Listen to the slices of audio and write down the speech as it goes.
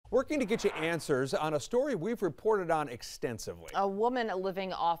working to get you answers on a story we've reported on extensively. A woman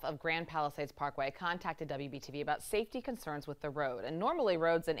living off of Grand Palisades Parkway contacted WBTV about safety concerns with the road. And normally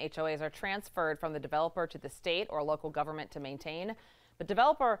roads and HOAs are transferred from the developer to the state or local government to maintain. But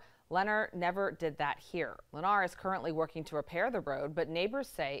developer Lennar never did that here. Lennar is currently working to repair the road, but neighbors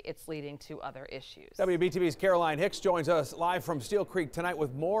say it's leading to other issues. WBTV's Caroline Hicks joins us live from Steel Creek tonight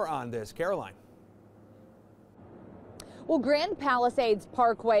with more on this. Caroline. Well, Grand Palisades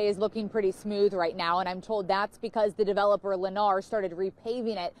Parkway is looking pretty smooth right now, and I'm told that's because the developer Lennar started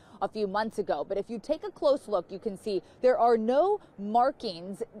repaving it a few months ago. But if you take a close look, you can see there are no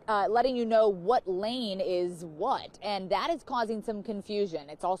markings letting you know what lane is what, and that is causing some confusion.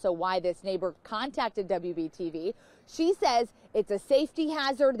 It's also why this neighbor contacted WBTV. She says it's a safety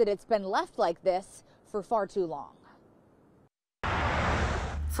hazard that it's been left like this for far too long.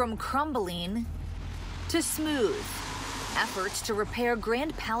 From crumbling to smooth, efforts to repair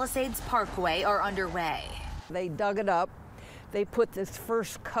Grand Palisades Parkway are underway. They dug it up. They put this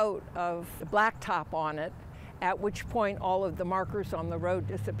first coat of blacktop on it, at which point all of the markers on the road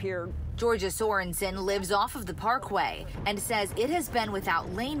disappeared. Georgia Sorensen lives off of the parkway and says it has been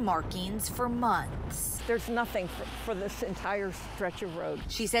without lane markings for months. There's nothing for this entire stretch of road.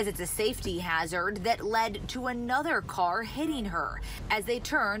 She says it's a safety hazard that led to another car hitting her as they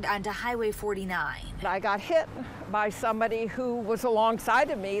turned onto Highway 49. I got hit by somebody who was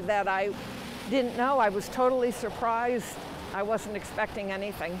alongside of me that I didn't know. I was totally surprised. I wasn't expecting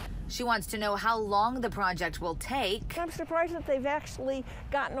anything. She wants to know how long the project will take. I'm surprised that they've actually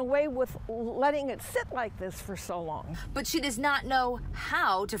gotten away with letting it sit like this for so long. But she does not know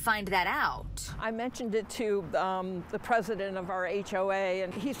how to find that out. I mentioned it to the president of our HOA,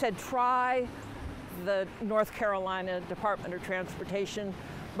 and he said try the North Carolina Department of Transportation,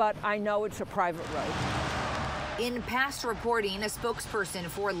 but I know it's a private road. In past reporting, a spokesperson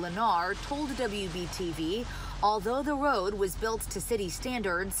for Lennar told WBTV, although the road was built to city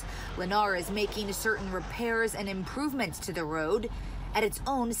standards, Lennar is making certain repairs and improvements to the road at its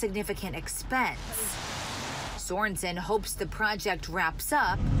own significant expense. Sorensen hopes the project wraps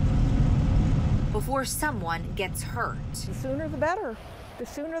up before someone gets hurt. The sooner the better. The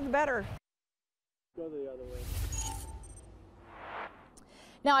sooner the better. Go the other way.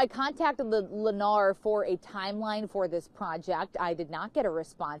 Now, I contacted Lennar for a timeline for this project. I did not get a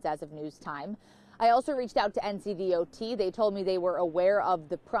response as of news time. I also reached out to NCDOT. They told me they were aware of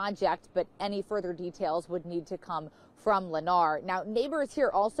the project, but any further details would need to come from Lennar. Now, neighbors here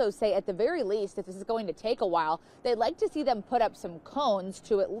also say at the very least, if this is going to take a while, they'd like to see them put up some cones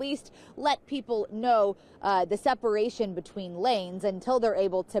to at least let people know the separation between lanes until they're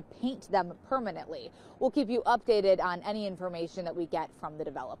able to paint them permanently. We'll keep you updated on any information that we get from the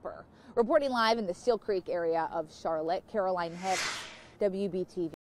developer. Reporting live in the Steel Creek area of Charlotte, Caroline Hicks, WBTV.